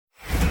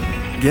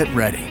Get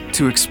ready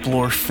to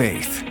explore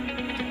faith,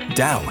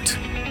 doubt,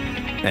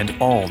 and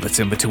all that's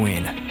in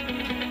between.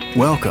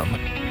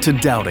 Welcome to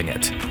Doubting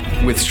It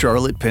with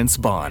Charlotte Pence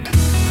Bond.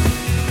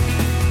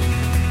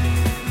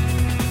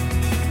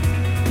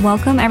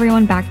 Welcome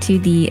everyone back to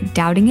the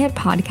Doubting It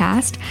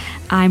podcast.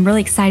 I'm really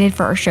excited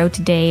for our show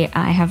today.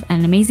 I have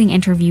an amazing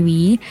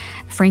interviewee,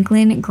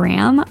 Franklin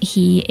Graham.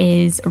 He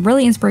is a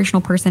really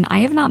inspirational person. I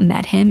have not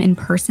met him in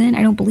person,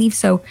 I don't believe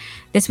so.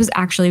 This was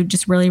actually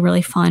just really,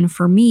 really fun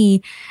for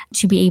me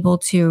to be able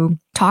to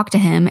talk to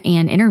him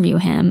and interview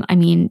him. I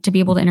mean, to be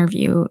able to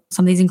interview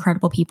some of these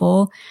incredible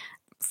people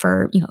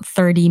for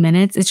 30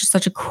 minutes. It's just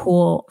such a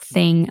cool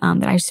thing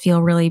that I just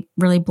feel really,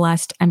 really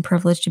blessed and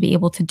privileged to be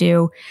able to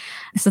do.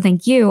 So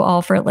thank you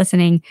all for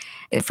listening.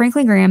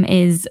 Franklin Graham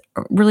is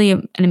really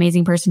an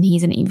amazing person.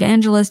 He's an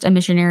evangelist, a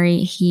missionary.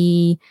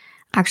 He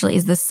actually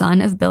is the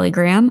son of Billy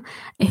Graham,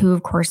 who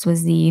of course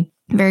was the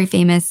very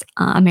famous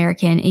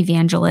American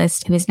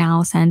evangelist who has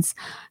now since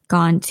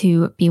gone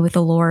to be with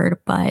the Lord.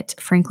 But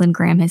Franklin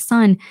Graham, his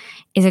son,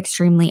 is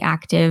extremely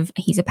active.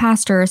 He's a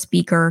pastor, a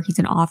speaker, he's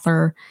an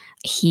author.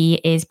 He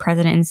is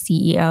president and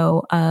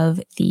CEO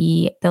of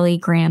the Billy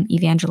Graham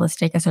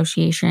Evangelistic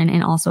Association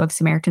and also of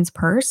Samaritan's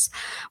Purse,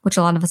 which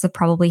a lot of us have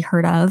probably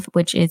heard of,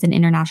 which is an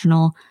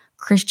international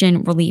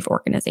Christian relief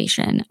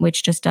organization,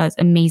 which just does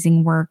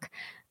amazing work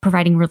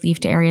providing relief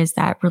to areas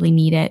that really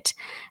need it.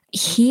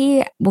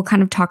 He will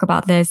kind of talk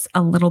about this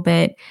a little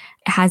bit,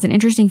 has an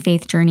interesting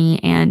faith journey,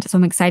 and so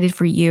I'm excited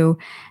for you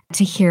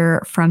to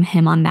hear from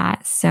him on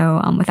that.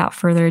 So without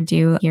further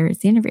ado, here's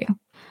the interview.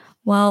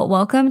 Well,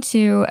 welcome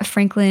to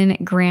Franklin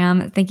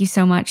Graham. Thank you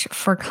so much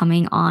for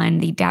coming on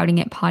the Doubting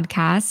It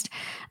podcast.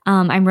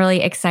 I'm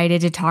really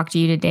excited to talk to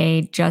you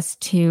today just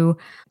to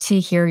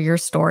hear your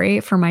story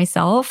for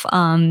myself.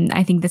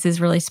 I think this is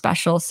really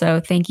special.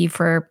 So thank you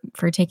for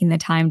taking the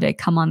time to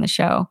come on the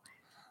show.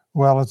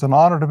 Well, it's an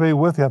honor to be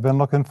with you. I've been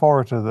looking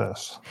forward to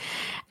this.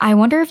 I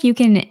wonder if you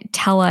can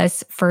tell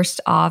us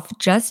first off,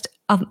 a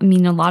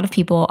lot of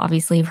people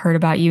obviously have heard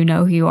about you,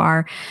 know who you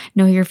are,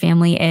 know who your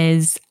family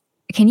is.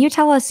 Can you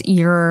tell us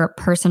your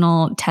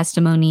personal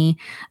testimony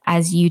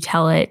as you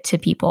tell it to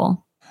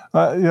people?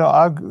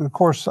 I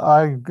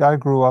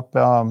grew up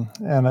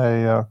in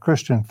a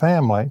Christian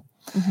family,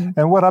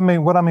 and what I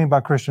mean by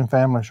Christian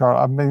family,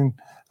 Charlotte,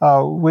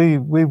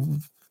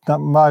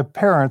 my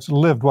parents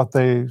lived what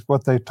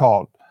they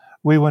taught.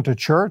 We went to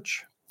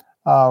church,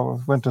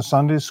 went to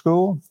Sunday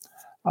school.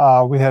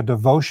 We had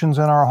devotions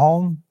in our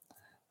home.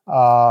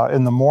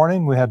 In the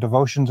morning, we had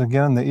devotions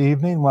again in the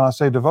evening. When I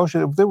say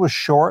devotion, it was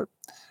short.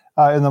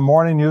 In the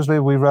morning, usually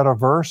we read a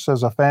verse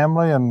as a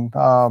family, and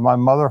my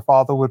mother,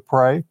 father would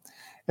pray.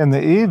 In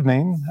the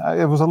evening,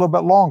 it was a little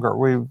bit longer.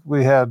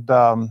 We had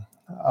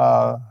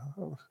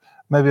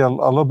maybe a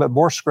little bit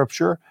more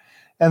scripture,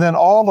 and then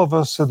all of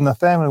us in the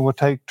family would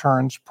take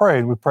turns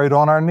praying. We prayed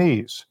on our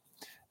knees,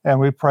 and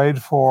we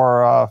prayed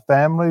for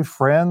family,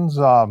 friends,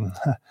 and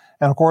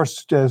of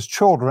course, as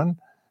children,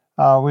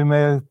 we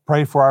may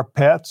pray for our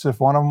pets if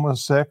one of them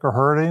was sick or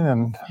hurting,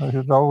 and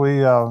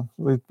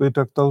we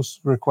took those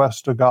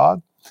requests to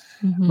God.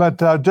 Mm-hmm.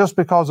 But just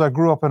because I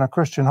grew up in a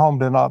Christian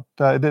home it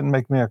didn't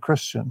make me a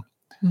Christian.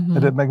 Mm-hmm.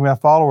 It didn't make me a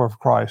follower of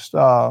Christ.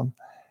 And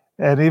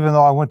even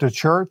though I went to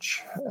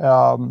church,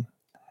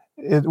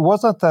 it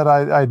wasn't that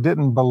I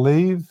didn't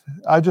believe.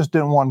 I just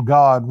didn't want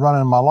God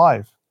running my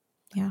life.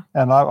 Yeah.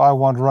 And I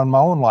wanted to run my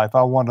own life.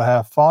 I wanted to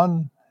have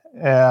fun,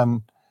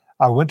 and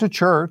I went to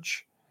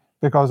church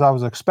because I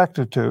was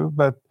expected to.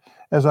 But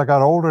as I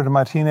got older in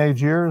my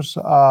teenage years,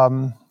 I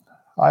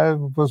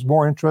was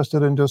more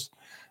interested in just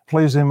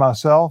pleasing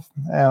myself.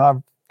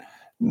 And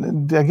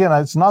again,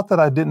 it's not that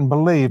I didn't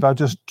believe. I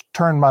just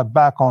turned my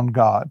back on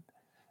God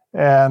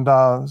and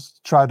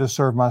tried to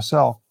serve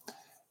myself.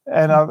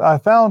 And I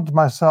found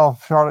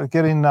myself, Charlotte,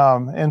 getting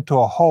into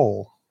a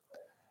hole.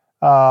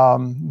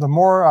 The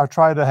more I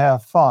tried to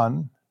have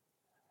fun,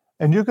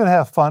 and you can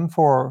have fun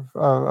for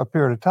a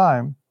period of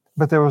time,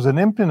 but there was an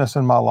emptiness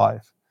in my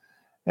life,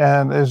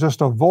 and it's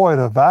just a void,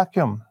 a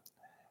vacuum,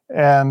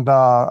 and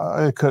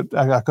I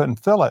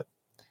couldn't fill it.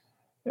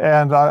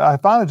 And I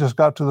finally just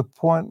got to the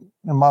point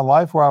in my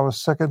life where I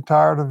was sick and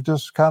tired of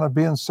just kind of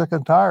being sick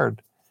and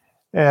tired.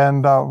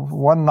 And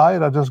one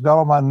night I just got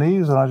on my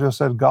knees and I just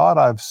said, God,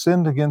 I've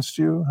sinned against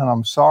you, and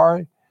I'm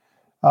sorry.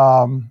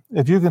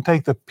 If you can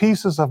take the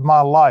pieces of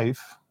my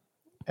life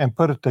and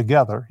put it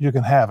together, you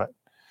can have it.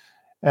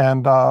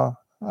 And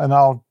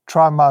I'll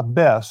try my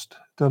best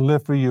to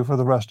live for you for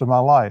the rest of my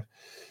life.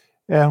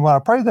 And when I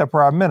prayed that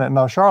prayer, I meant it.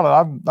 Now,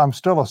 Charlotte, I'm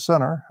still a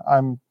sinner.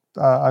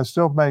 I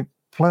still make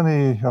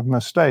plenty of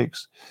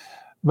mistakes,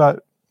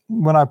 but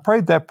when I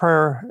prayed that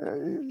prayer,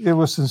 it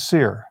was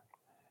sincere.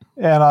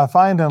 And I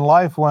find in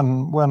life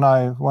when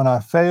I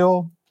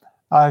fail,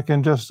 I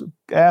can just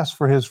ask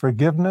for His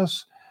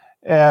forgiveness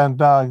and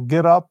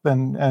get up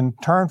and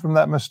turn from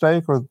that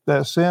mistake or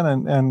that sin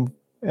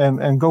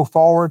and go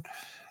forward.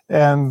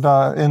 And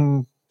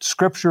in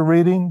Scripture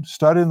reading,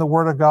 studying the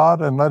Word of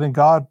God, and letting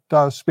God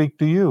speak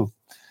to you.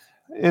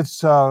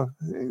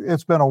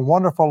 it's been a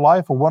wonderful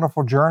life, a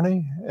wonderful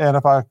journey. And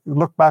if I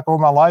look back over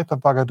my life,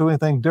 if I could do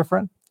anything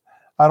different,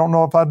 I don't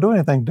know if I'd do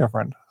anything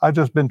different. I've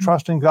just been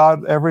trusting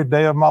God every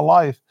day of my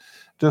life,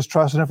 just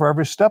trusting Him for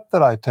every step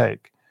that I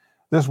take.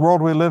 This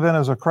world we live in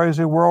is a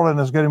crazy world, and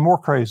it's getting more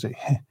crazy.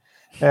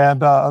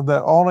 And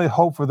the only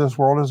hope for this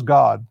world is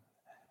God.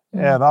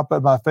 And I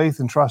put my faith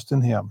and trust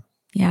in Him.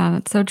 Yeah,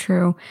 that's so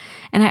true.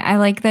 And I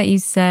like that you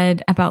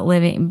said about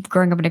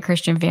growing up in a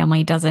Christian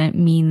family doesn't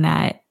mean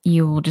that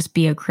you will just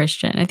be a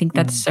Christian. I think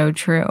that's so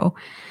true,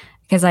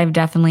 because I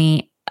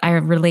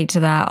relate to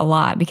that a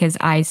lot, because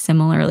I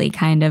similarly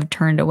kind of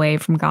turned away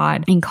from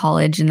God in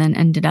college and then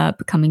ended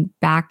up coming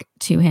back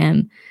to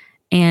Him.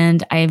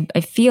 And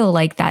I feel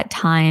like that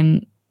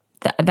time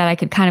that I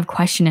could kind of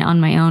question it on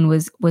my own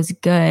was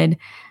good.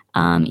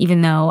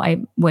 Even though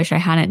I wish I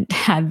hadn't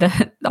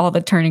had all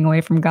the turning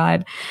away from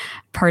God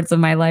parts of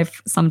my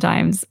life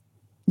sometimes.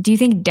 Do you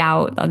think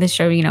this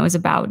show, is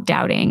about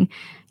doubting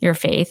your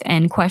faith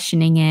and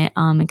questioning it,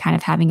 and kind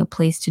of having a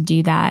place to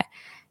do that?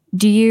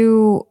 Do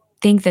you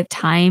think the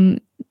time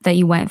that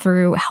you went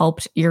through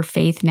helped your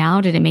faith now?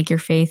 Did it make your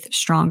faith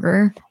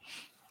stronger?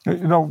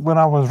 When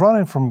I was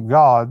running from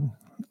God,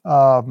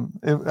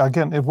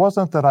 it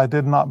wasn't that I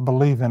did not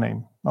believe in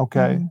Him,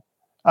 okay?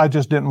 I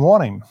just didn't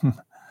want Him.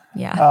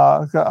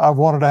 Yeah. I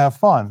wanted to have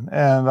fun.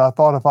 And I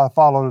thought if I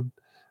followed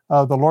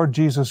the Lord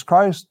Jesus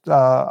Christ,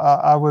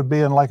 I would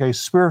be in like a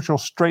spiritual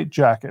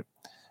straitjacket.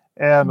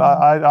 And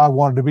I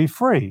wanted to be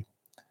free.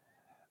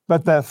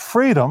 But that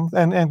freedom,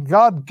 and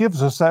God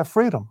gives us that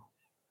freedom.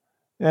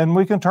 And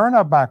we can turn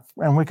our back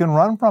and we can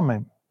run from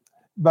Him.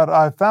 But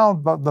I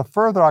found the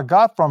further I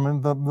got from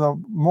Him,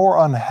 the more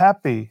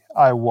unhappy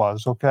I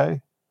was,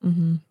 okay?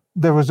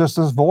 There was just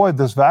this void,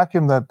 this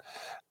vacuum that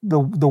the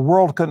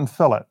world couldn't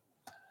fill it.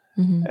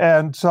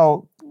 And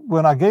so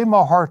when I gave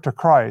my heart to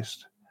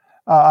Christ,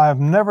 I've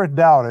never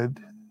doubted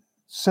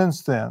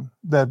since then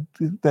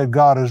that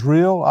God is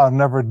real. I've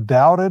never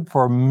doubted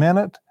for a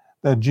minute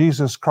that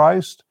Jesus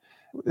Christ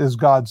is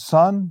God's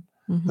Son,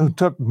 who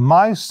took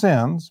my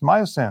sins,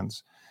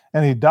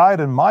 and He died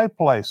in my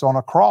place on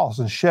a cross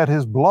and shed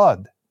His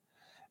blood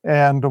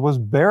and was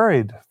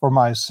buried for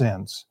my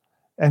sins.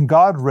 And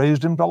God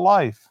raised Him to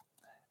life.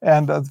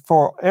 And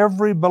for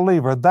every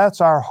believer,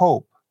 that's our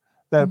hope.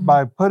 That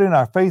by putting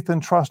our faith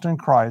and trust in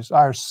Christ,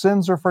 our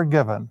sins are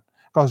forgiven,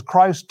 because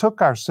Christ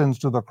took our sins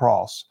to the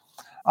cross.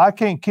 I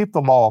can't keep the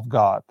law of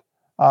God.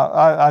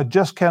 I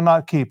just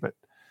cannot keep it.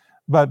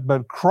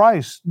 But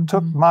Christ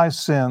took my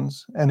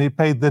sins and He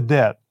paid the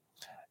debt.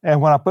 And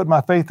when I put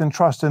my faith and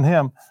trust in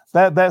Him,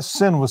 that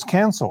sin was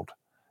canceled.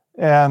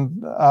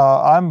 And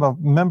I'm a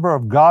member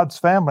of God's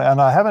family.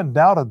 And I haven't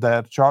doubted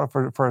that,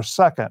 Charlotte, for a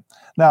second.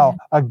 Now,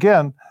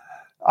 again,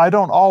 I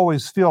don't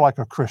always feel like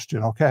a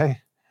Christian, okay?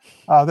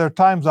 There are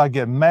times I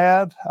get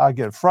mad, I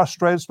get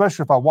frustrated,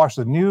 especially if I watch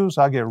the news,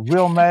 I get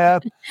real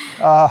mad.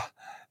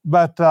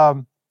 But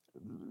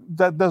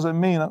that doesn't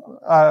mean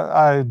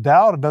I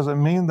doubt. It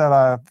doesn't mean that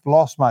I've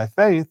lost my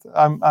faith.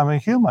 I'm a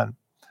human.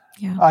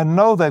 Yeah. I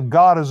know that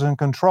God is in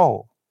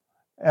control.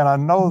 And I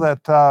know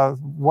that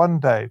one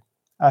day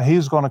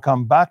He's going to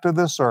come back to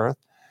this earth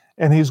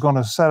and He's going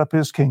to set up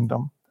His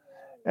kingdom.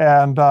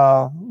 And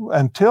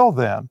until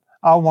then,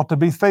 I want to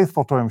be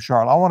faithful to Him,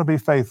 Charlotte. I want to be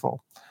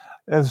faithful.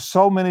 As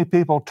so many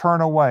people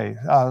turn away,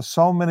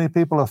 so many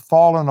people have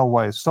fallen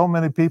away, so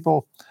many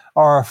people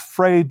are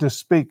afraid to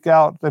speak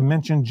out and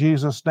mention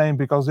Jesus' name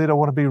because they don't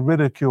want to be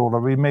ridiculed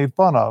or be made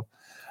fun of.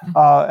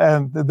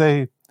 And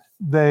they,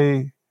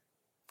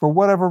 for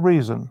whatever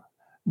reason,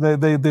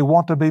 they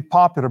want to be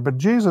popular. But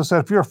Jesus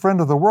said, if you're a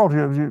friend of the world,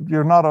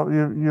 you're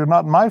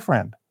not my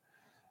friend.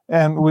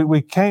 And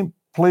we can't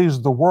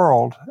please the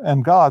world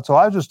and God. So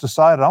I just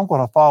decided I'm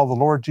going to follow the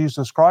Lord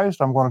Jesus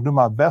Christ. I'm going to do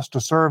my best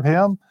to serve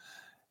Him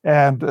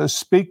and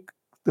speak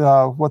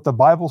what the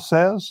Bible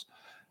says,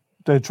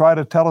 to try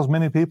to tell as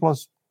many people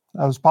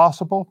as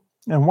possible.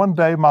 And one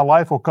day my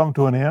life will come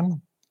to an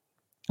end.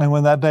 And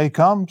when that day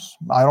comes,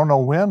 I don't know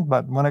when,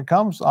 but when it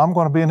comes, I'm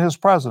going to be in His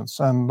presence.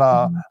 And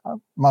my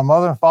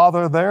mother and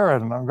father are there,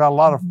 and I've got a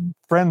lot of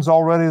friends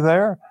already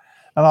there.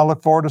 And I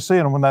look forward to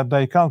seeing them when that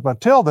day comes.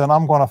 But till then,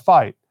 I'm going to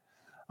fight.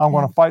 I'm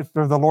going to fight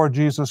for the Lord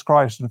Jesus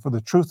Christ and for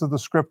the truth of the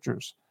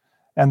Scriptures.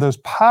 And there's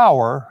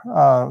power,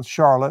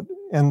 Charlotte,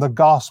 in the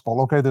gospel.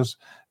 Okay,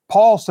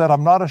 Paul said,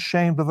 I'm not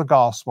ashamed of the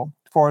gospel,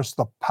 for it's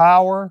the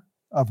power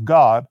of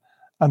God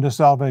unto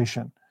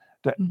salvation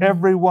to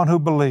everyone who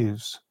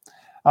believes,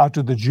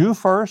 to the Jew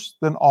first,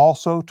 then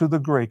also to the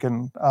Greek.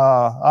 And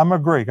I'm a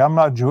Greek. I'm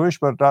not Jewish,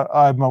 but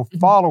I'm a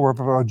follower of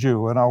a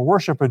Jew, and I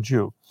worship a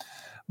Jew.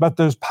 But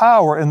there's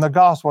power in the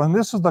gospel, and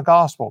this is the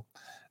gospel,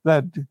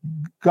 that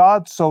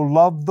God so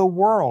loved the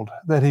world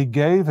that He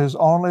gave His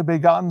only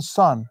begotten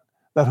Son,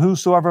 that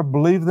whosoever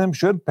believed in Him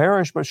should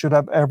perish, but should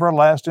have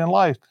everlasting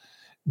life.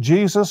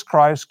 Jesus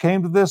Christ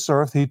came to this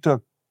earth. He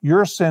took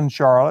your sin,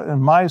 Charlotte,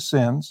 and my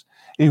sins.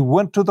 He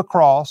went to the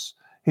cross.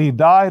 He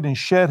died and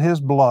shed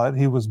His blood.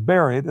 He was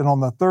buried. And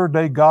on the third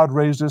day, God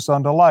raised His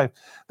Son to life.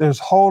 There's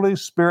Holy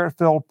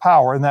Spirit-filled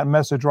power in that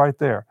message right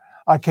there.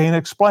 I can't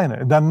explain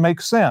it. It doesn't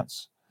make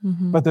sense.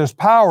 But there's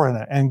power in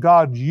it. And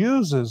God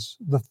uses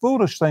the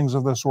foolish things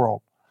of this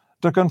world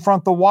to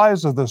confront the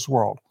wise of this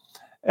world.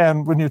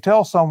 And when you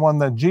tell someone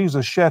that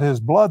Jesus shed his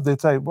blood, they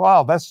say,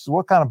 wow, that's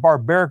what kind of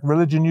barbaric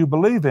religion you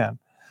believe in.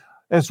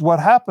 It's what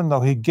happened,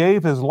 though. He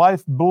gave his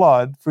life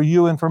blood for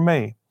you and for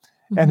me.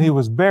 And he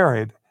was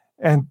buried,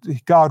 and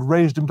God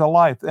raised him to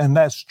life. And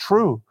that's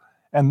true.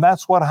 And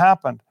that's what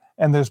happened.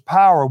 And there's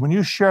power. When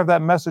you share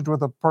that message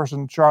with a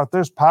person, Charlotte,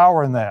 there's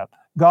power in that.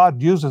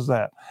 God uses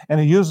that, and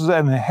he uses it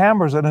and he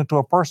hammers it into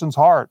a person's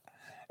heart.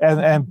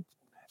 And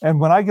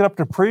when I get up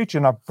to preach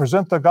and I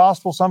present the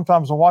gospel,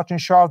 sometimes I'm watching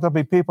Charlotte, there'll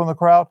be people in the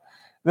crowd,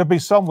 there'll be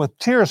some with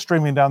tears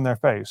streaming down their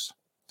face.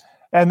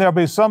 And there'll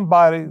be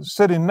somebody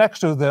sitting next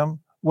to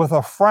them with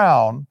a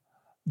frown,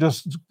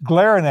 just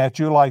glaring at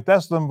you like,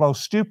 that's the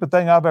most stupid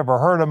thing I've ever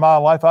heard in my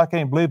life. I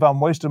can't believe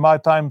I'm wasting my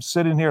time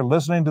sitting here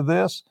listening to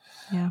this.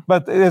 Yeah.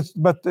 But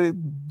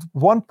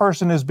one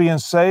person is being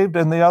saved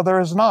and the other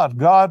is not.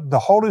 God, the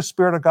Holy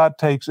Spirit of God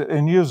takes it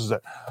and uses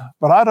it.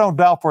 But I don't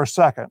doubt for a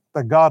second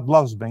that God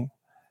loves me.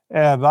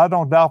 And I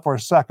don't doubt for a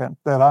second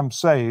that I'm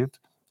saved.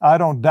 I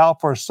don't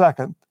doubt for a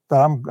second that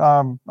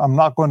I'm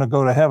not going to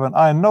go to heaven.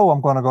 I know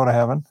I'm going to go to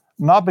heaven,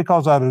 not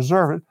because I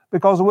deserve it,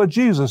 because of what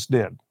Jesus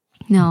did.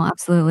 No,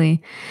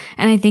 absolutely.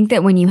 And I think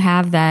that when you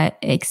have that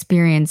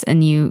experience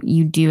and you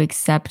do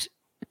accept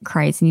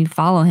Christ and you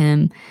follow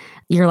him,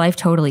 your life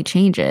totally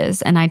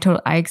changes. And I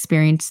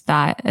experienced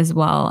that as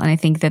well. And I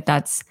think that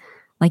that's,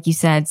 like you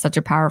said, such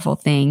a powerful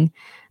thing.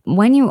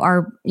 When you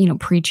are,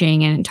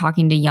 preaching and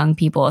talking to young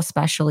people,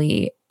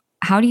 especially,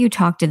 how do you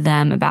talk to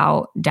them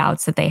about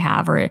doubts that they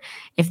have, or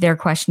if they're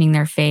questioning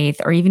their faith,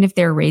 or even if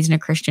they're raised in a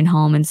Christian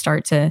home and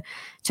start to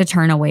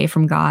turn away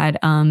from God?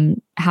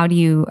 How do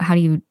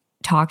you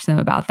talk to them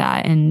about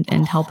that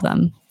and help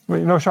them?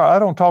 Well, Charlotte, I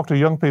don't talk to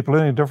young people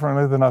any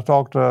differently than I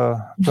talk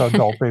to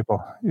adult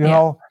people.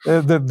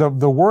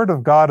 The Word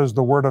of God is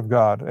the Word of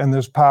God, and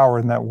there's power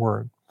in that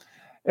Word.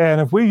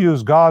 And if we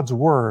use God's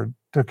Word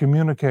to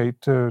communicate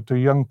to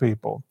young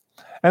people,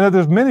 and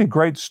there's many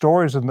great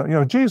stories,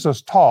 and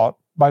Jesus taught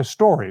by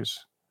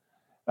stories.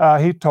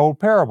 He told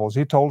parables.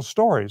 He told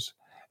stories.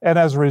 And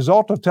as a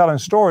result of telling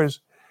stories,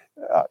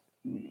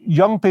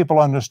 young people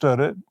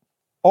understood it,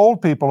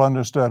 old people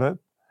understood it,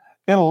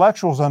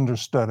 intellectuals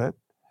understood it.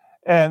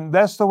 And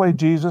that's the way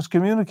Jesus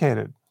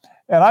communicated.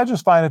 And I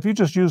just find if you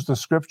just use the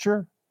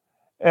scripture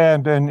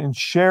and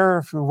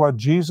share what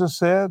Jesus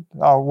said,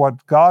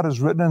 what God has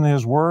written in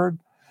his word,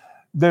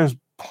 there's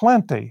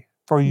plenty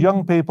for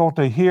young people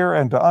to hear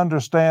and to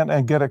understand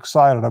and get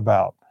excited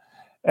about.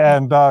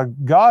 And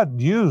God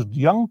used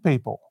young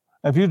people.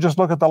 If you just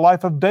look at the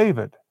life of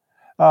David,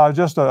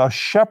 just a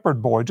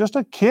shepherd boy, just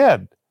a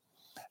kid,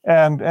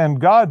 and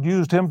God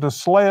used him to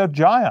slay a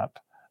giant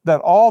that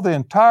all the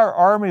entire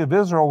army of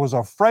Israel was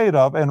afraid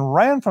of and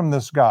ran from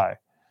this guy.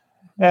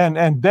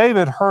 And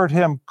David heard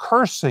him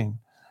cursing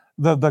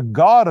the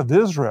God of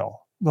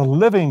Israel, the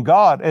living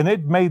God, and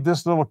it made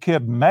this little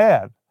kid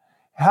mad.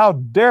 How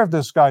dare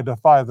this guy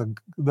defy the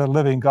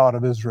living God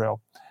of Israel?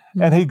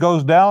 Mm-hmm. And he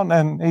goes down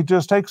and he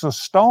just takes a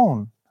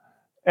stone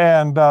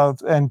and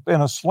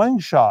a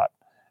slingshot.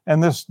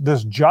 And this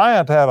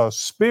giant had a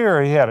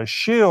spear, he had a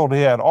shield,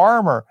 he had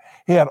armor,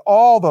 he had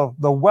all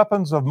the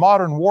weapons of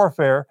modern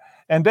warfare.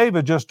 And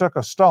David just took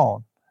a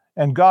stone,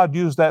 and God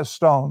used that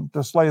stone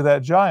to slay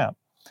that giant.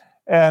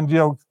 And,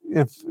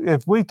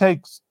 if we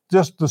take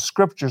just the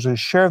scriptures and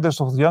share this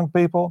with young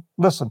people,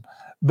 listen,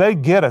 they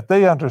get it,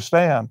 they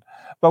understand.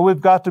 But we've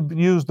got to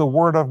use the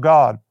word of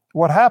God.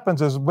 What happens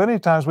is many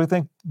times we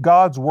think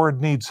God's word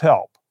needs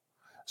help.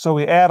 So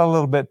we add a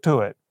little bit to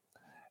it.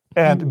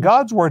 And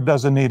God's word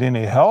doesn't need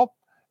any help.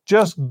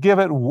 Just give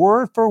it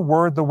word for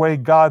word the way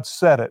God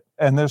said it,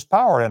 and there's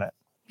power in it.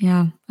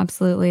 Yeah,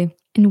 absolutely.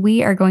 And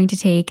we are going to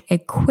take a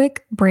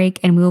quick break,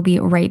 and we'll be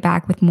right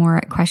back with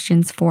more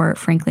questions for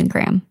Franklin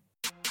Graham.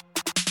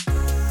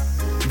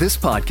 This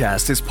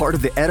podcast is part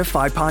of the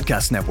Edify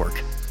Podcast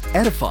Network.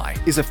 Edify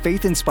is a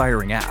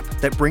faith-inspiring app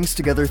that brings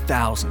together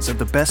thousands of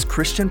the best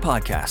Christian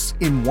podcasts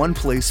in one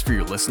place for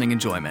your listening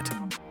enjoyment.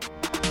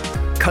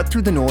 Cut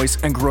through the noise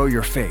and grow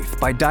your faith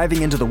by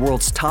diving into the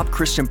world's top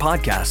Christian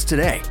podcasts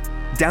today.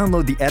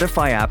 Download the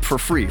Edify app for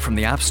free from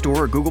the App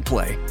Store or Google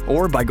Play,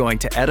 or by going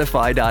to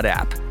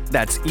edify.app.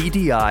 That's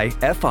edifi.app.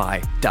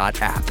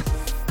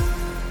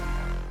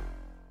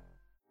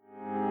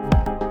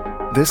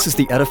 This is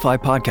the Edify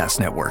Podcast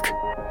Network.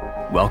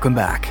 Welcome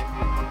back.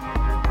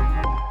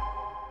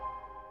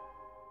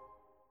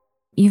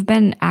 You've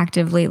been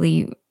active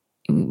lately.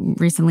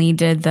 Recently you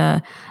did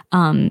the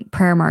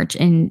prayer march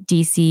in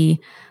DC.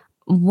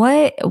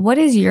 What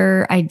is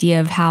your idea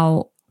of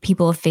how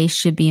people of faith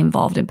should be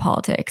involved in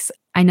politics?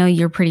 I know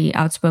you're pretty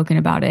outspoken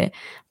about it,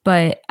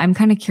 but I'm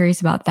kind of curious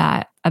about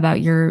that,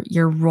 about your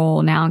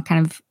role now,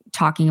 kind of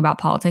talking about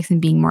politics and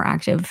being more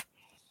active.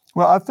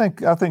 Well, I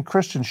think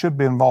Christians should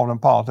be involved in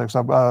politics.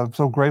 I'm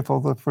so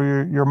grateful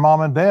for your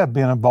mom and dad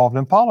being involved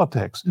in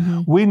politics.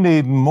 Mm-hmm. We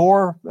need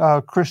more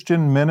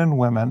Christian men and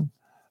women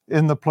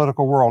in the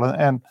political world.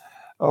 And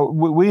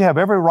we have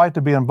every right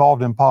to be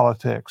involved in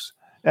politics.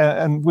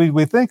 And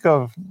we think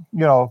of,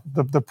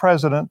 the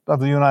president of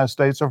the United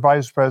States or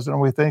vice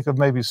president. We think of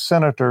maybe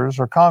senators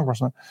or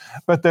congressmen,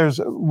 but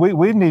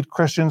we need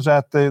Christians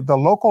at the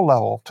local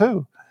level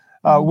too.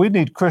 We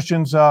need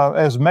Christians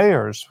as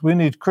mayors. We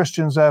need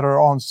Christians that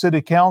are on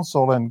city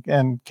council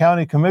and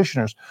county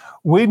commissioners.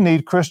 We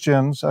need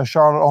Christians,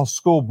 Charlotte, on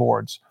school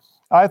boards.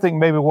 I think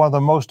maybe one of the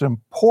most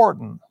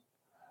important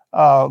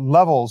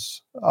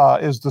levels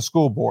is the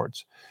school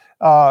boards.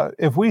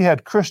 If we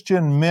had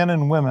Christian men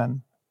and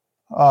women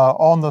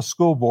on the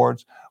school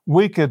boards,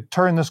 we could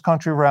turn this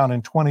country around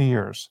in 20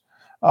 years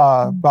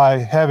by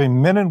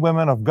having men and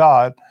women of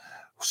God.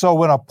 So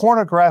when a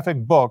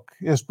pornographic book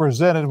is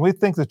presented, we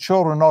think the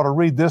children ought to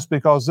read this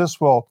because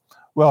this will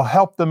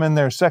help them in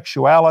their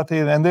sexuality,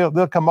 and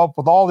they'll come up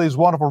with all these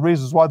wonderful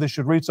reasons why they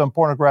should read some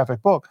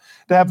pornographic book.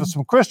 To have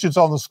some Christians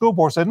on the school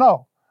board say,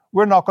 no,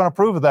 we're not going to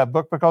approve of that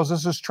book because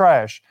this is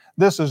trash.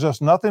 This is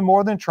just nothing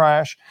more than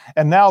trash.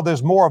 And now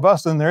there's more of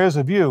us than there is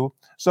of you.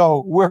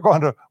 So we're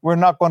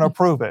not going to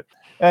approve it.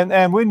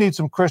 And we need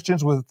some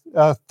Christians with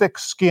thick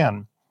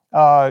skin.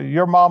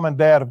 Your mom and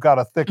dad have got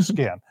a thick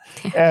skin.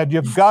 And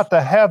you've got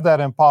to have that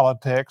in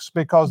politics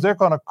because they're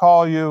going to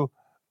call you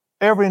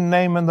every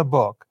name in the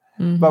book.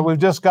 Mm-hmm. But we've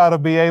just got to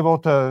be able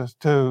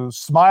to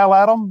smile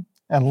at them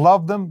and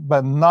love them,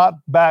 but not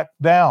back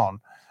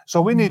down.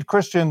 So we need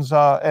Christians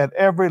at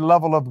every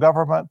level of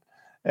government.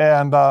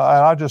 And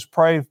I just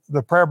pray,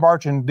 the prayer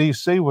march in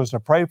D.C. was to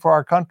pray for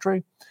our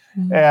country.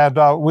 Mm-hmm.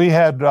 And we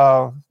had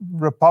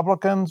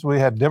Republicans, we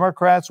had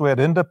Democrats, we had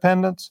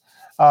independents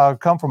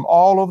come from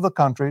all over the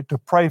country to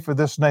pray for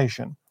this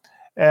nation.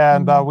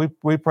 And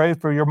we prayed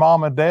for your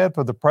mom and dad,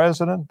 for the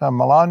president,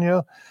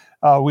 Melania.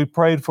 We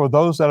prayed for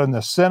those that are in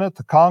the Senate,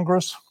 the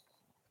Congress,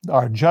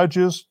 our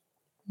judges.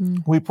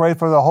 Mm-hmm. We prayed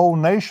for the whole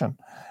nation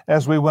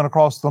as we went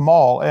across the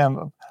mall.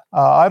 And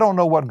I don't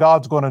know what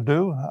God's going to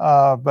do,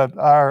 but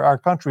our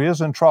country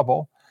is in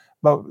trouble.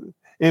 But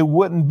it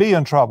wouldn't be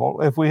in trouble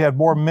if we had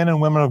more men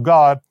and women of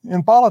God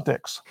in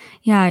politics.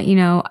 Yeah,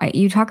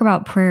 you talk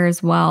about prayer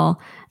as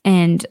well.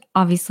 And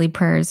obviously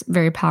prayer is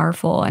very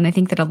powerful. And I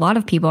think that a lot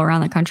of people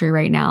around the country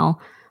right now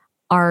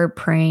are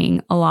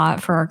praying a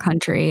lot for our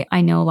country.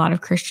 I know a lot of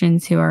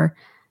Christians who are,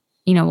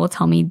 will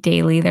tell me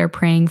daily they're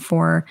praying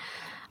for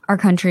our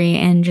country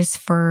and just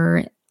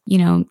for,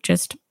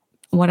 just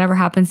whatever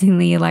happens in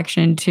the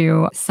election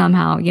to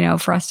somehow,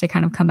 for us to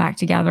kind of come back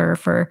together,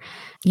 for,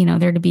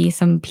 there to be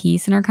some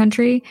peace in our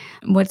country.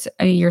 What's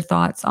your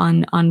thoughts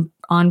on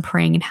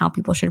praying and how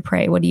people should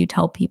pray? What do you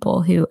tell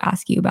people who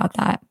ask you about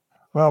that?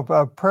 Well,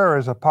 prayer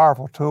is a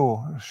powerful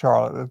tool,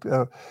 Charlotte.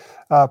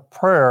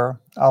 Prayer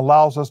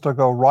allows us to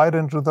go right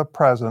into the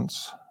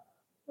presence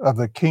of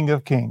the King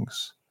of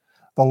Kings,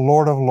 the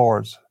Lord of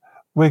Lords.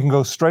 We can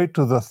go straight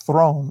to the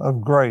throne of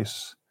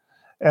grace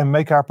and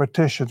make our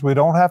petitions. We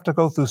don't have to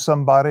go through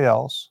somebody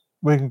else.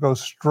 We can go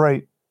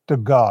straight to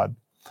God.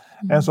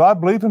 Mm-hmm. And so I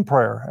believe in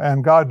prayer,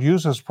 and God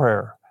uses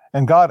prayer,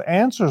 and God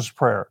answers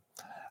prayer.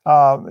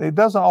 It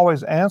doesn't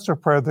always answer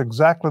prayer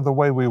exactly the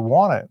way we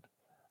want it.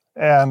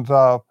 And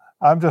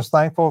I'm just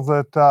thankful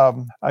that,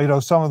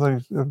 some of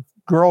the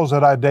girls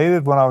that I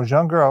dated when I was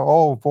younger,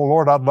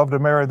 Lord, I'd love to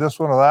marry this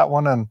one or that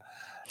one. And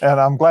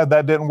I'm glad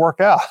that didn't work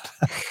out.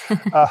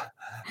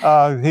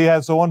 He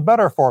had someone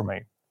better for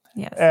me.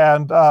 Yes.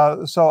 And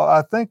so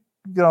I think,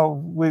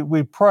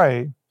 we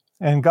pray,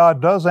 and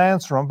God does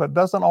answer them, but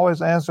doesn't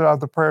always answer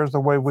the prayers the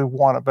way we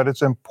want it. But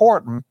it's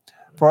important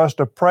for us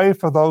to pray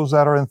for those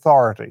that are in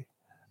authority,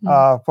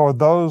 for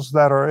those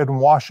that are in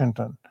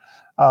Washington,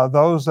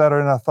 those that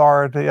are in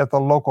authority at the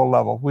local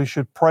level. We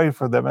should pray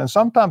for them. And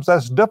sometimes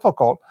that's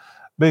difficult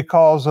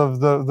because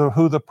of the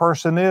who the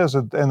person is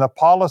and the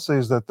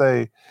policies that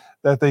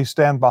they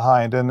stand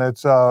behind. And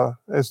it's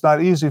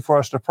not easy for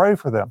us to pray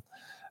for them.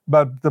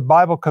 But the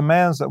Bible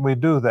commands that we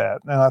do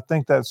that. And I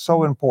think that's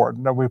so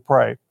important that we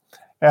pray.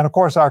 And of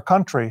course, our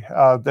country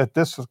at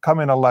this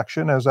coming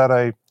election is at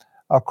a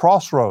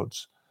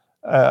crossroads.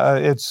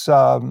 It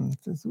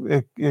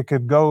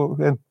could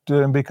go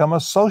and become a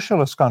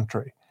socialist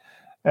country.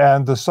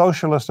 And the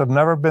socialists have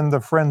never been the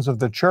friends of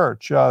the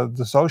church.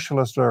 The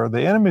socialists are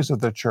the enemies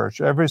of the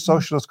church. Every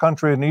socialist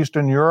country in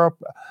Eastern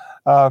Europe,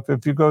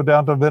 if you go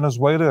down to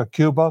Venezuela or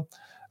Cuba,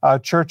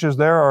 churches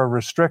there are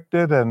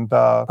restricted and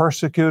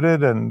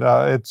persecuted, and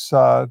it's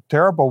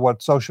terrible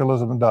what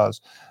socialism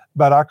does.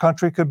 But our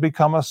country could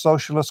become a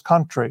socialist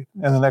country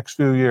in the next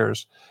few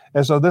years.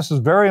 And so this is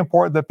very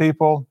important that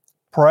people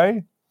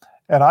pray,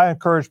 and I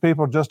encourage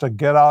people just to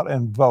get out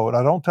and vote.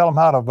 I don't tell them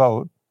how to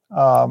vote,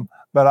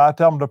 but I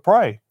tell them to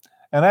pray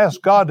and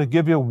ask God to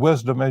give you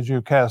wisdom as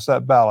you cast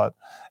that ballot.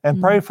 And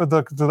pray for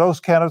those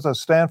candidates that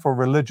stand for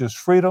religious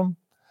freedom,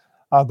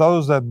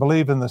 those that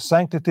believe in the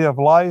sanctity of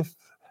life,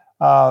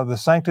 the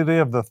sanctity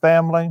of the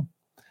family,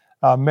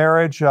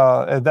 marriage.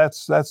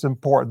 That's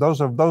important.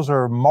 Those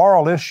are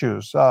moral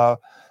issues.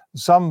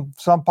 Some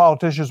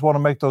politicians want to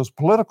make those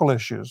political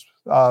issues.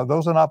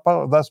 Those are not.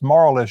 That's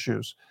moral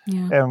issues,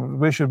 and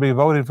we should be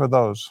voting for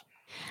those.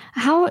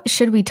 How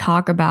should we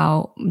talk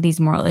about these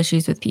moral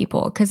issues with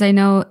people? Because I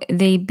know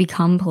they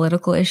become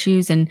political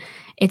issues, and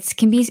it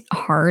can be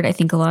hard, I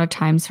think, a lot of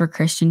times for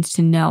Christians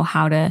to know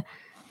how to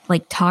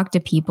like talk to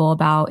people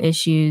about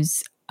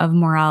issues of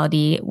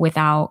morality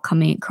without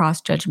coming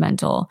across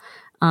judgmental.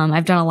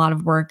 I've done a lot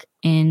of work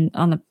on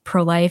the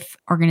pro-life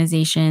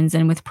organizations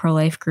and with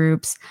pro-life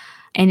groups,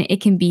 and it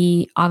can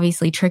be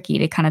obviously tricky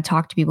to kind of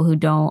talk to people who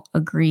don't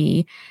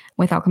agree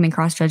without coming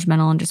across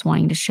judgmental and just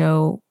wanting to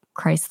show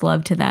Christ's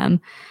love to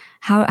them.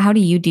 How do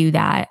you do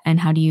that, and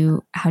how do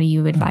you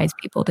advise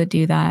people to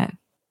do that?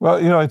 Well,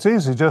 it's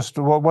easy. Just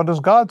what does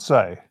God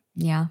say?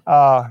 Yeah.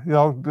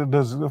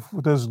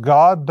 Does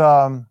God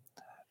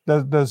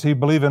does He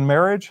believe in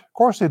marriage? Of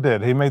course He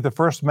did. He made the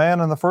first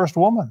man and the first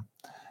woman,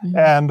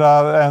 and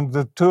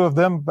the two of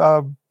them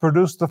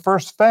produced the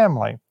first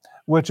family,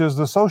 which is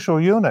the social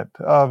unit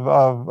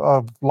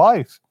of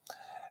life,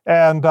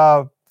 and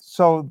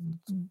so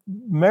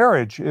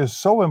marriage is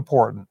so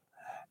important.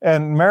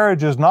 And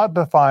marriage is not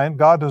defined,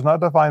 God does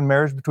not define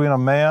marriage between a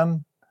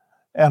man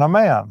and a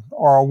man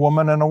or a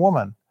woman and a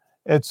woman.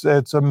 It's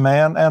a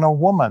man and a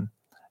woman.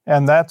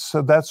 And that's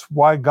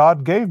why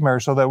God gave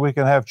marriage, so that we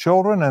can have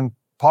children and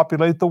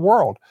populate the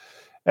world.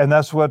 And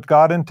that's what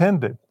God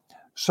intended.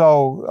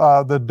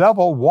 So the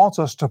devil wants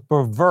us to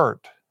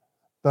pervert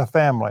the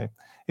family.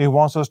 He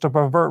wants us to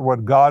pervert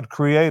what God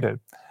created.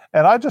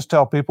 And I just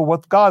tell people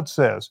what God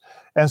says.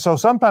 And so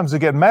sometimes they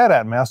get mad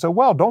at me. I say,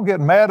 well, don't get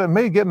mad at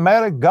me. Get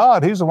mad at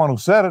God. He's the one who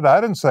said it.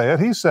 I didn't say it.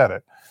 He said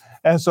it.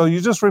 And so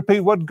you just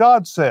repeat what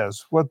God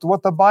says, what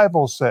the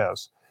Bible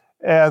says.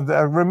 And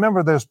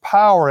remember, there's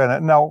power in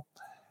it. Now,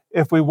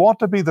 if we want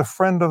to be the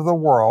friend of the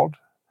world,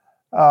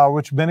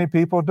 which many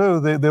people do,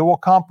 they will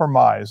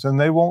compromise, and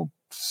they won't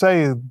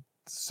say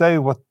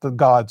what the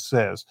God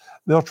says.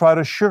 They'll try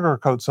to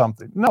sugarcoat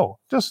something. No,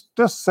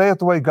 just say it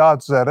the way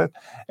God said it.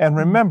 And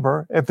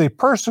remember, if they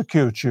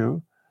persecute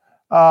you,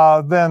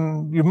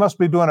 then you must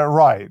be doing it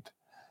right.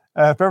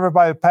 If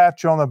everybody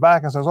pats you on the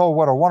back and says, oh,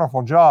 what a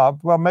wonderful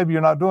job, well, maybe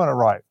you're not doing it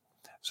right.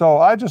 So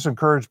I just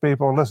encourage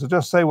people, listen,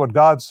 just say what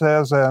God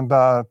says and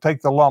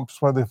take the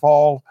lumps where they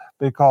fall,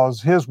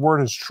 because His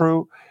word is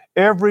true.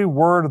 Every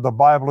word of the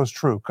Bible is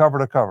true, cover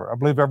to cover. I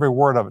believe every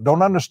word of it.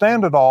 Don't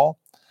understand it all,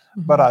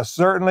 but I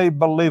certainly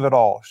believe it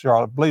all,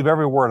 Charlotte. Believe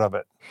every word of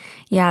it.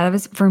 Yeah, that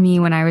was for me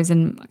when I was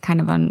in kind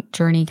of on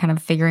journey, kind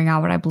of figuring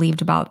out what I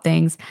believed about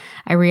things.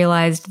 I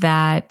realized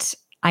that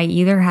I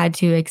either had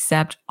to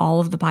accept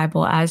all of the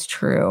Bible as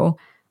true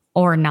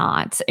or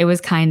not. It was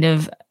kind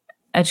of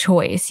a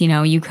choice.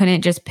 You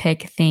couldn't just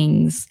pick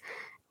things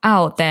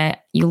out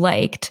that you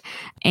liked.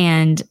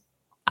 And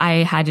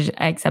I had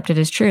to accept it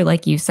as true,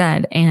 like you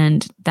said,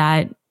 and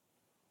that,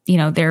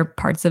 there are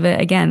parts of it,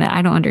 again, that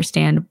I don't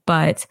understand,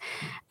 but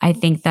I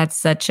think that's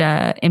such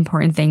a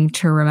important thing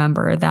to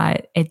remember,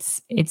 that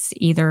it's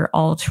either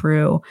all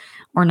true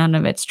or none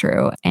of it's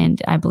true.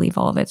 And I believe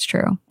all of it's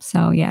true.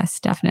 So yes,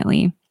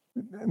 definitely.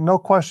 No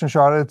question,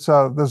 Charlotte. It's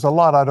there's a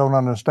lot I don't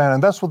understand,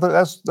 and that's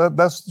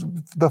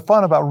the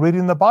fun about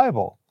reading the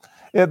Bible.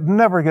 It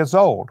never gets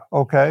old.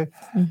 Okay,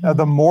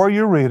 the more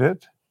you read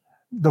it,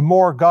 the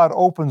more God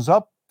opens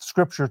up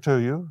Scripture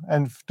to you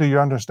and to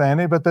your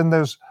understanding. But then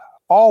there's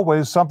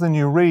always something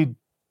you read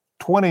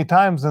 20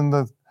 times, and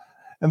then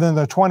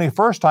the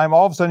 21st time,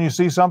 all of a sudden you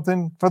see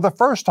something for the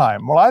first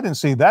time. Well, I didn't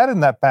see that in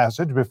that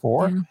passage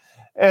before,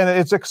 and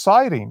it's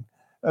exciting.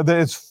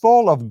 It's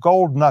full of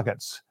gold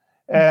nuggets.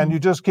 And you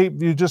just keep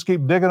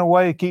digging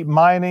away, keep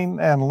mining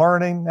and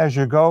learning as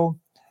you go.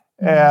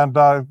 And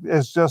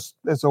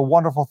it's a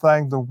wonderful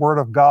thing, the Word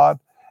of God.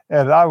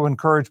 And I would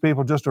encourage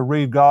people just to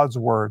read God's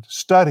Word,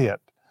 study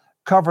it,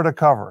 cover to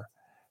cover.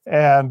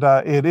 And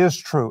it is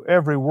true.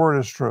 Every word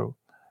is true.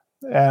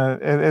 And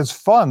it's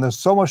fun. There's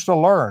so much to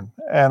learn.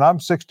 And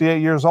I'm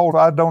 68 years old.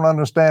 I don't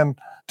understand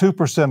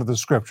 2% of the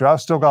Scripture.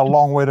 I've still got a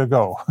long way to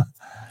go.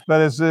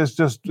 But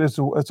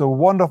it's a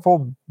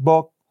wonderful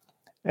book.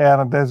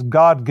 And as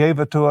God gave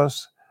it to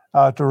us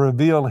to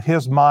reveal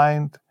His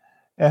mind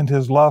and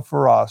His love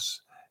for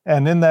us.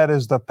 And in that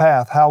is the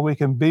path, how we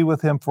can be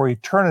with Him for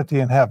eternity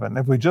in heaven.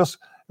 If we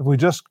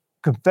just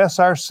confess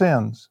our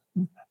sins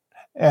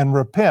and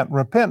repent.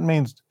 Repent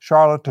means,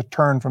 Charlotte, to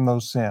turn from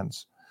those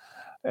sins.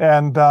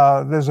 And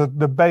there's a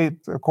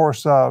debate, of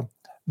course,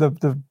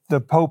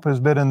 the Pope has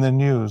been in the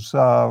news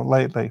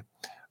lately,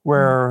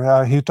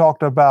 where he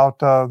talked about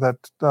that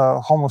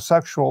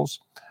homosexuals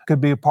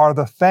could be a part of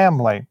the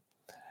family.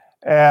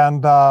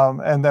 And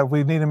that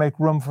we need to make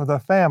room for the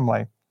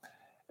family.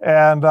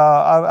 And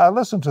I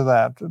listened to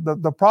that.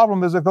 The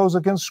problem is it goes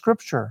against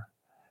Scripture.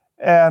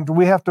 And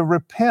we have to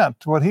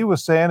repent. What he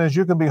was saying is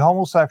you can be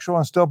homosexual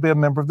and still be a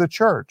member of the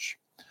church.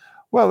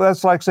 Well,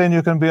 that's like saying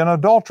you can be an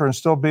adulterer and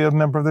still be a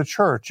member of the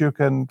church. You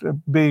can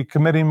be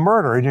committing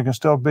murder and you can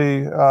still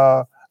be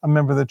a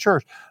member of the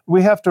church.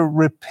 We have to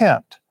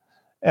repent.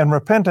 And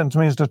repentance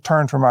means to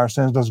turn from our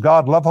sins. Does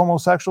God love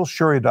homosexuals?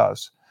 Sure He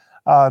does.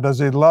 Does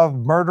He love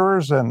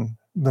murderers and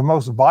the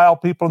most vile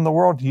people in the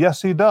world?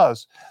 Yes, He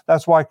does.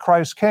 That's why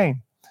Christ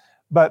came.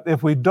 But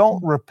if we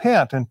don't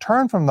repent and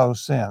turn from those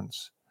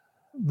sins,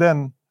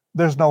 then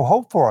there's no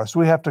hope for us.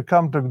 We have to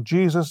come to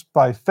Jesus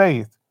by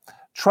faith,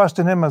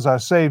 trusting him as our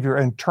Savior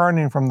and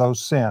turning from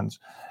those sins.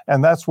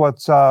 And that's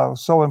what's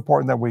so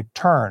important, that we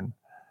turn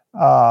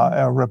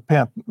and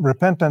repent.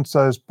 Repentance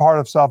is part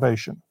of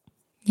salvation.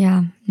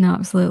 Yeah, no,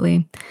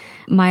 absolutely.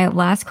 My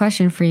last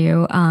question for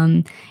you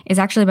is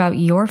actually about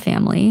your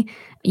family.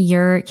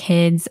 Your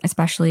kids,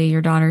 especially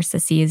your daughter,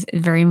 Sissy, is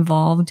very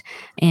involved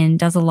and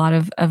does a lot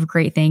of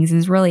great things and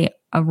is really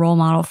a role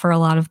model for a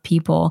lot of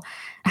people.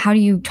 How do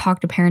you talk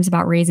to parents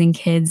about raising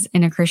kids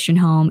in a Christian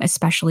home,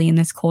 especially in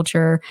this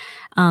culture,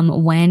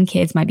 when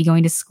kids might be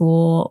going to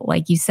school,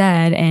 like you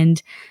said,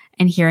 and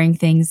hearing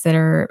things that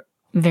are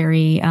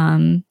very,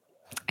 I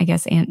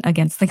guess,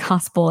 against the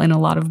gospel in a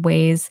lot of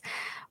ways?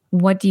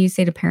 What do you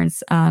say to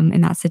parents in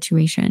that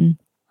situation?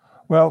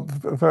 Well,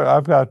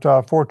 I've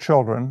got 4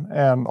 children,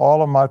 and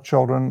all of my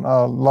children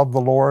love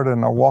the Lord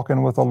and are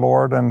walking with the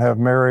Lord and have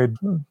married.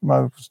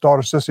 My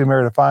daughter Sissy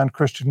married a fine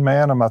Christian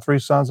man, and my 3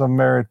 sons have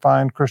married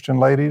fine Christian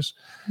ladies.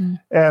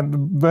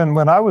 And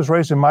when I was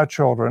raising my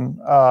children,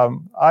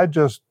 I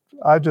just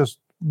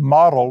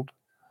modeled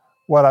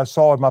what I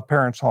saw in my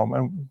parents' home,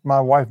 and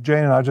my wife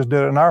Jane and I just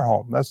did it in our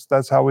home.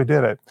 That's how we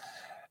did it.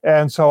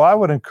 And so I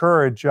would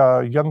encourage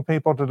young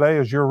people today,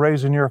 as you're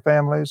raising your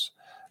families,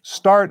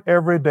 start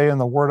every day in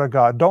the Word of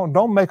God.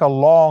 Don't make a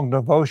long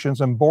devotions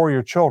and bore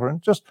your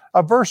children. Just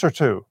a verse or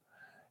two,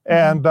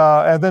 and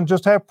then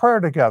just have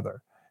prayer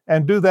together,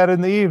 and do that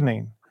in the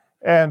evening,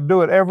 and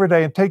do it every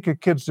day. And take your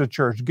kids to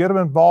church. Get them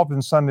involved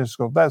in Sunday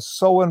school. That's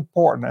so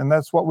important, and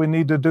that's what we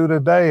need to do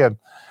today.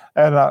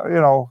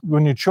 And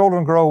when your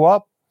children grow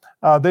up,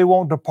 they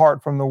won't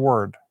depart from the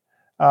Word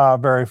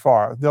very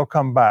far. They'll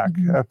come back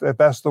if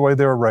that's the way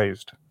they were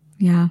raised.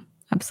 Yeah,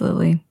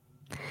 absolutely.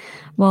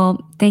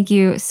 Well, thank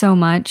you so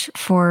much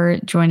for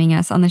joining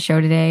us on the show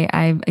today.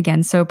 I,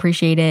 again, so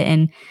appreciate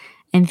it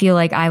and feel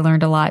like I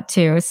learned a lot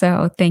too.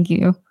 So thank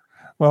you.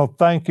 Well,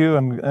 thank you,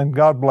 and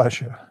God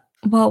bless you.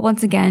 Well,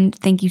 once again,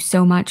 thank you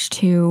so much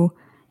to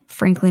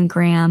Franklin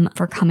Graham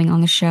for coming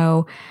on the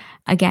show.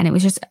 Again,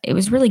 it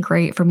was really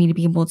great for me to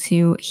be able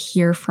to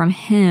hear from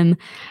him.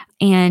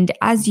 And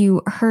as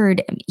you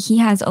heard, he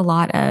has a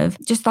lot of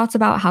just thoughts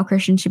about how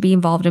Christians should be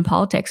involved in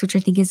politics, which I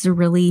think is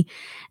really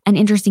an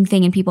interesting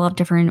thing, and people have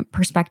different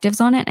perspectives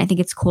on it. I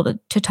think it's cool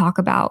to talk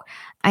about.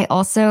 I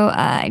also,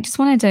 I just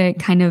wanted to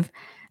kind of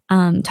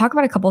talk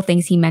about a couple of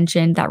things he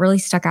mentioned that really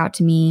stuck out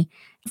to me.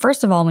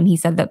 First of all, when he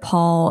said that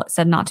Paul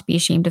said not to be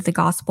ashamed of the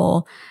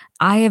gospel,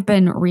 I have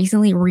been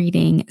recently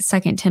reading 2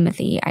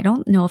 Timothy. I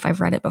don't know if I've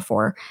read it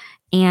before.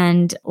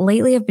 And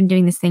lately I've been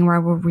doing this thing where I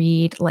will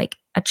read like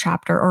a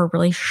chapter or a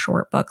really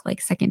short book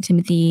like 2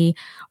 Timothy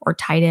or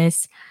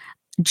Titus,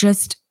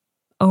 just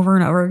over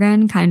and over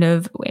again, kind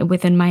of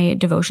within my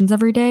devotions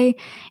every day.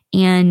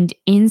 And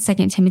in 2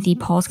 Timothy,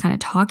 Paul's kind of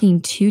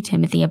talking to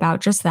Timothy about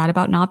just that,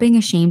 about not being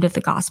ashamed of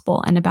the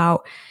gospel, and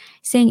about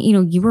saying,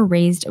 you were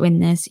raised in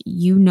this,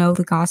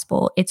 the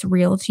gospel, it's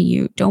real to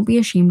you. Don't be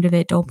ashamed of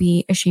it. Don't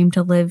be ashamed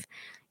to live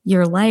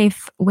your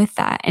life with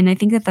that. And I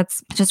think that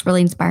that's just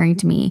really inspiring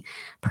to me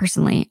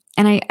personally.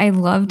 And I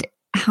loved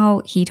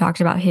how he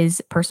talked about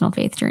his personal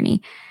faith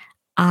journey.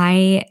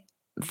 I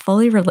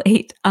fully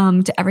relate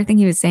to everything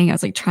he was saying. I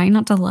was like trying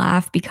not to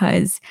laugh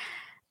because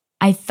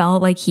I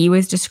felt like he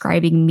was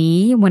describing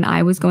me when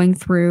I was going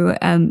through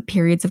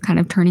periods of kind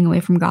of turning away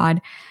from God.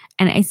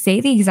 And I say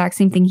the exact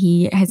same thing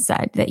he has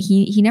said, that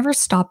he never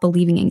stopped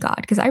believing in God,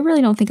 because I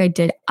really don't think I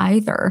did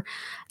either.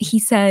 He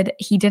said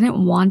he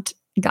didn't want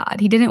God.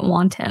 He didn't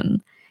want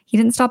him. He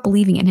didn't stop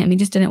believing in him. He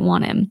just didn't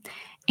want him.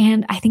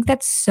 And I think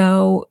that's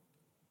so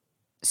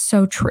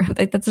true.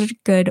 Like, that's such a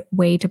good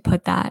way to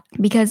put that,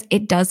 because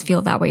it does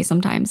feel that way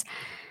sometimes,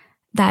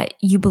 that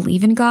you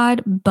believe in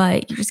God,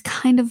 but you're just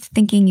kind of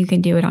thinking you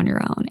can do it on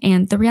your own.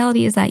 And the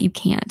reality is that you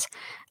can't.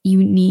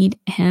 You need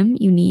him.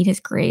 You need his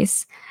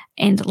grace.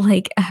 And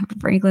like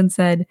Franklin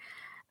said,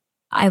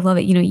 I love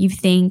it. You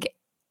think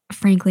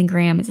Franklin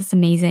Graham is this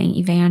amazing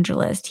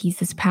evangelist. He's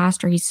this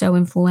pastor. He's so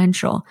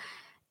influential.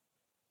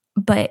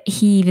 But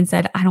he even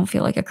said, I don't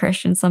feel like a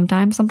Christian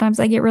sometimes. Sometimes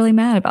I get really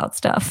mad about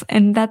stuff.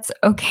 And that's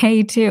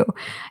okay too.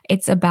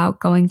 It's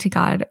about going to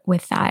God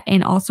with that,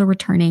 and also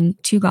returning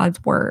to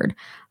God's word,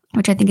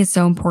 which I think is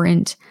so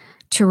important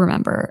to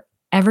remember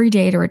every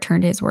day, to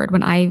return to his word.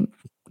 When I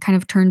kind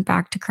of turned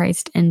back to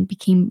Christ and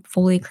became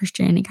fully a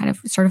Christian and kind of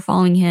started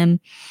following him,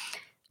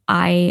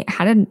 I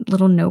had a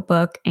little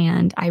notebook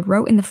and I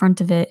wrote in the front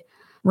of it,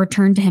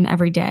 return to him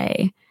every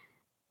day,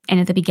 and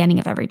at the beginning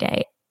of every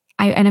day.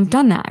 And I've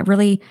done that. I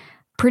really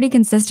pretty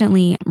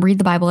consistently read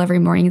the Bible every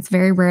morning. It's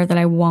very rare that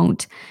I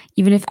won't,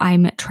 even if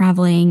I'm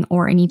traveling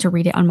or I need to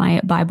read it on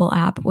my Bible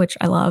app, which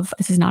I love.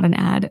 This is not an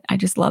ad. I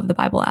just love the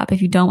Bible app.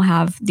 If you don't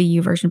have the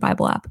YouVersion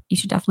Bible app, you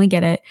should definitely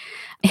get it.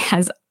 It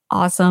has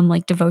awesome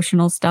like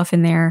devotional stuff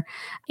in there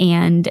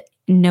and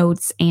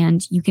notes,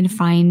 and you can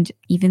find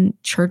even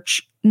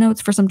church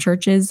notes for some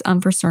churches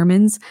for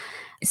sermons.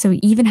 So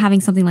even having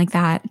something like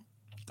that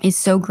is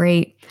so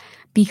great,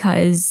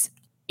 because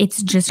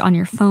it's just on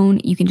your phone.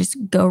 You can just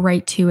go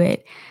right to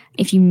it.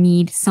 If you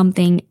need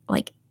something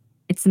like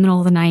it's the middle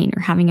of the night and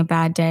you're having a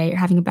bad day, you're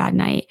having a bad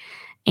night,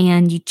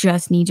 and you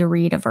just need to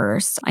read a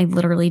verse. I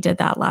literally did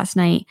that last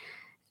night.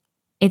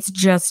 It's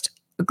just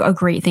a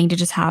great thing to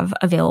just have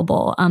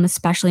available,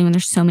 especially when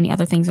there's so many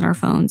other things on our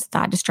phones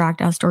that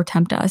distract us or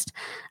tempt us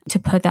to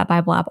put that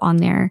Bible app on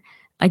there.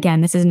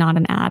 Again, this is not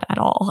an ad at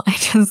all. I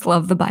just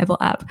love the Bible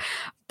app.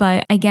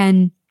 But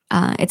again,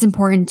 it's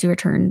important to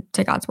return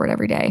to God's word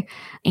every day.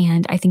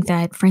 And I think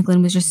that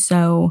Franklin was just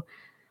so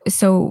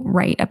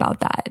right about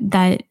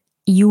that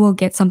you will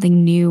get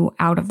something new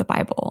out of the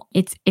Bible.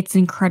 It's an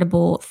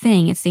incredible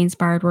thing. It's the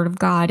inspired word of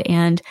God,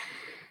 and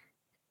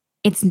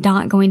it's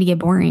not going to get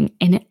boring.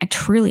 And it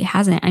truly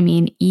hasn't. I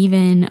mean,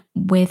 even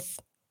with,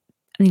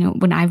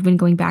 when I've been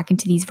going back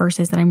into these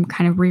verses that I'm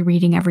kind of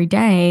rereading every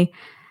day,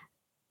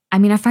 I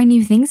mean, I find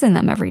new things in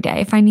them every day.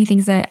 I find new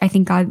things that I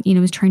think God,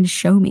 is trying to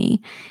show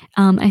me.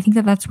 I think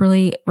that that's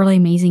really, really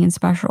amazing and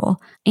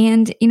special.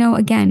 And,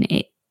 again,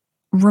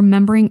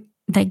 remembering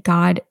that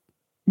God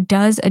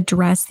does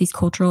address these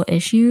cultural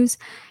issues.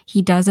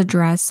 He does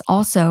address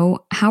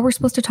also how we're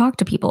supposed to talk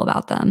to people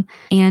about them.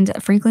 And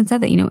Franklin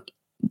said that,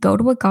 go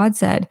to what God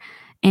said.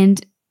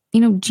 And,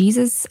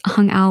 Jesus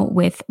hung out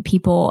with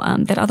people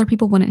that other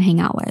people wouldn't hang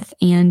out with.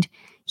 And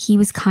he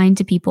was kind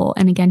to people.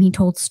 And again, he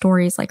told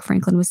stories like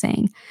Franklin was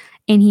saying.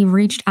 And he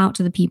reached out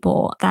to the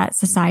people that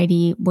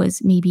society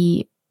was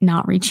maybe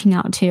not reaching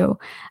out to.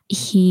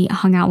 He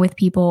hung out with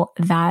people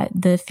that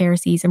the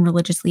Pharisees and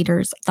religious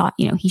leaders thought,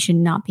 he should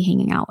not be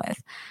hanging out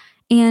with.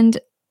 And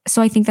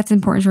so I think that's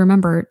important to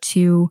remember,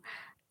 to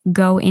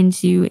go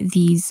into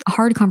these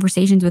hard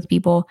conversations with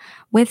people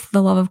with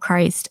the love of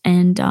Christ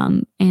and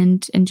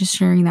just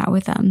sharing that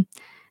with them,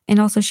 and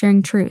also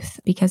sharing truth,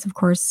 because of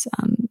course,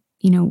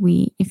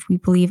 if we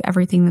believe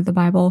everything that the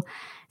Bible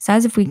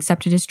says, if we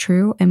accept it as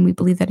true, and we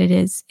believe that it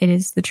is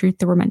the truth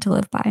that we're meant to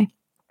live by.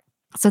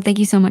 So thank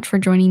you so much for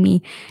joining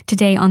me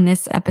today on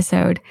this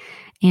episode,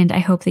 and I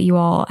hope that you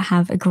all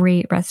have a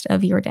great rest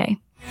of your day.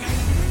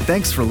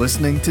 Thanks for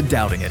listening to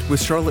Doubting It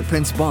with Charlotte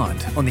Pence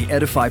Bond on the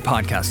Edify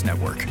Podcast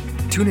Network.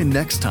 Tune in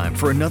next time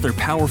for another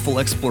powerful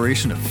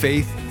exploration of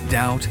faith,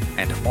 doubt,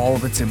 and all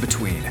that's in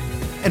between.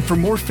 And for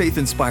more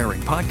faith-inspiring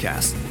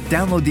podcasts,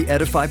 download the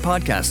Edify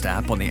Podcast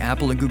app on the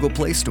Apple and Google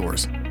Play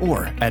stores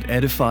or at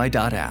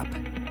edify.app.